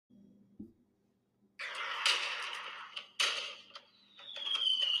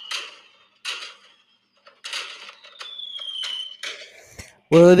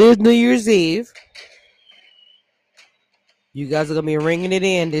Well, it is New Year's Eve. You guys are going to be ringing it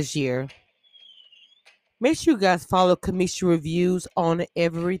in this year. Make sure you guys follow Kamisha Reviews on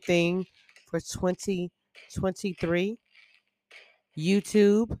everything for 2023.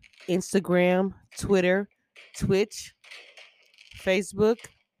 YouTube, Instagram, Twitter, Twitch, Facebook,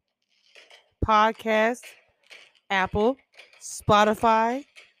 podcast, Apple, Spotify,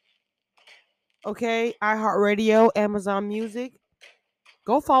 okay, iHeartRadio, Amazon Music.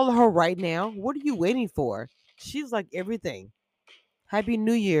 Go follow her right now. What are you waiting for? She's like everything. Happy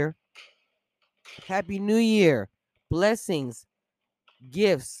New Year. Happy New Year. Blessings,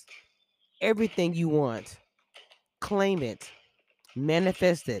 gifts, everything you want. Claim it.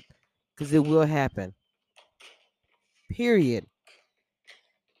 Manifest it. Because it will happen. Period.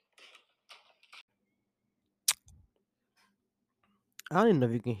 I don't even know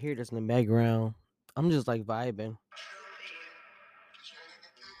if you can hear this in the background. I'm just like vibing.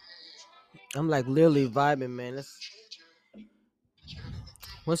 I'm like literally vibing, man.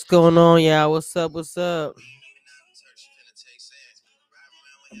 What's going on, y'all? What's up? What's up?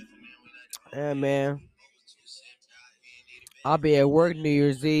 Yeah, man. I'll be at work New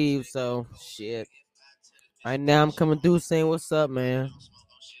Year's Eve, so shit. Right now I'm coming through saying what's up, man.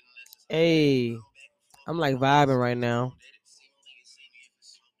 Hey, I'm like vibing right now.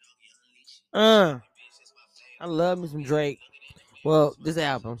 I love me some Drake. Well, this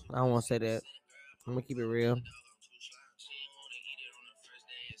album. I don't want to say that. I'm gonna keep it real.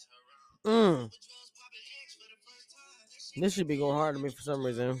 This should be going hard to me for some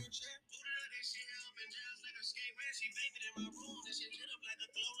reason.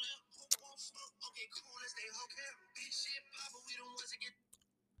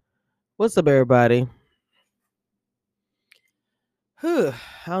 What's up, everybody? I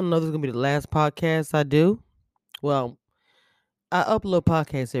don't know if this is gonna be the last podcast I do. Well, I upload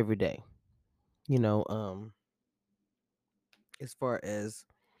podcasts every day. You know, as far as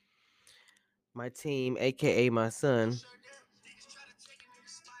my team, aka my son,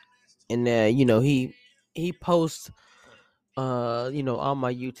 and he posts all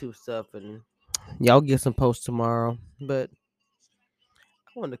my YouTube stuff, and y'all get some posts tomorrow. But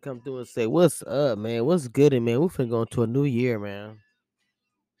I wanted to come through and say what's up, man. What's good, man? We're finna go into a new year, man.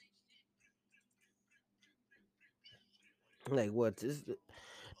 Like what?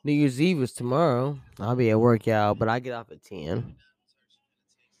 New Year's Eve is tomorrow. I'll be at work, y'all, but I get off at 10.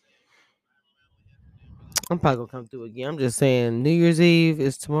 I'm probably gonna come through again. I'm just saying New Year's Eve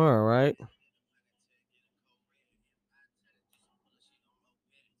is tomorrow, right?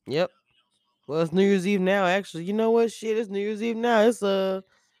 Yep. Well, it's New Year's Eve now. Actually, you know what? Shit, it's New Year's Eve now. It's the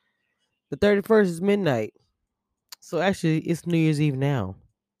 31st is midnight. So actually, it's New Year's Eve now.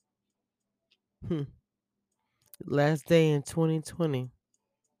 Hmm. Last day in 2022.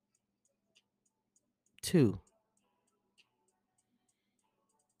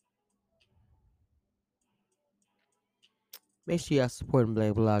 Make sure y'all supporting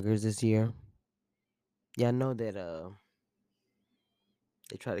Black bloggers this year. Y'all know that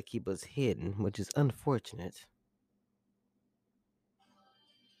they try to keep us hidden, which is unfortunate.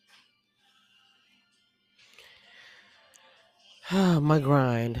 My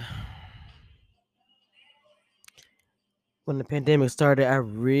grind. When the pandemic started, I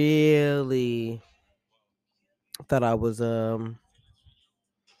really thought I was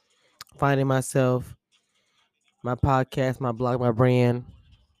finding myself, my podcast, my blog, my brand.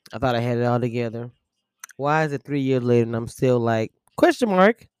 I thought I had it all together. Why is it 3 years later and I'm still like question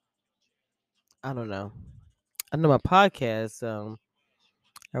mark? I don't know. I know my podcast.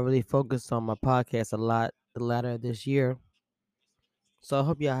 I really focused on my podcast a lot the latter of this year. So I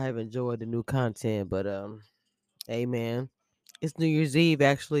hope y'all have enjoyed the new content. But hey man, it's New Year's Eve.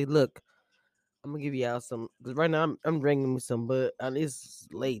 Actually, look, I'm gonna give y'all some. Cause right now I'm drinking me some, but it's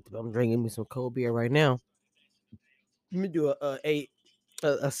late. But I'm drinking me some cold beer right now. Let me do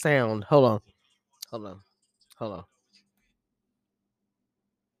a sound. Hold on, hold on.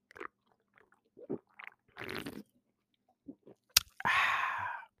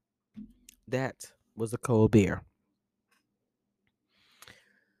 That was a cold beer.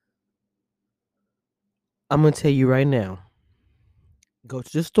 I'm gonna tell you right now. Go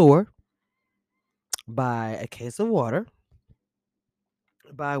to the store, buy a case of water,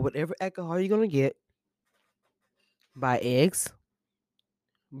 buy whatever alcohol you're gonna get, buy eggs,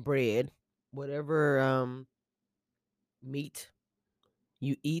 bread, whatever meat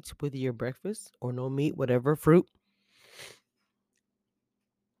you eat with your breakfast or no meat, whatever fruit.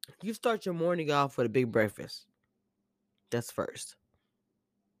 You start your morning off with a big breakfast. That's first.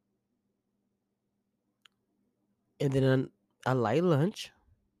 And then a light lunch.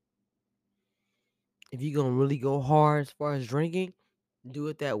 If you're gonna really go hard as far as drinking, do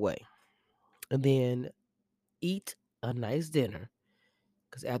it that way. And then eat a nice dinner.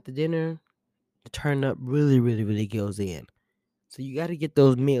 Because after dinner, the turn up really, really, really goes in. So you got to get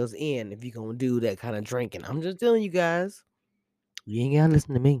those meals in if you're going to do that kind of drinking. I'm just telling you guys, you ain't got to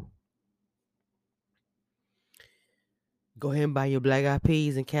listen to me. Go ahead and buy your black eyed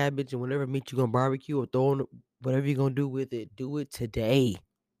peas and cabbage and whatever meat you're going to barbecue or throw in, whatever you're going to do with it. Do it today.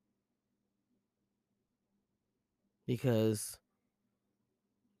 Because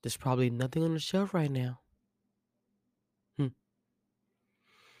there's probably nothing on the shelf right now.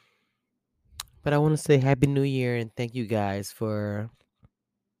 But I want to say Happy New Year and thank you guys for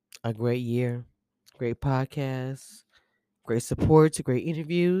a great year, great podcast, great support, great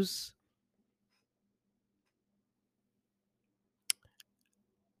interviews.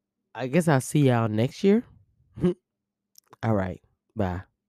 I guess I'll see y'all next year. All right. Bye.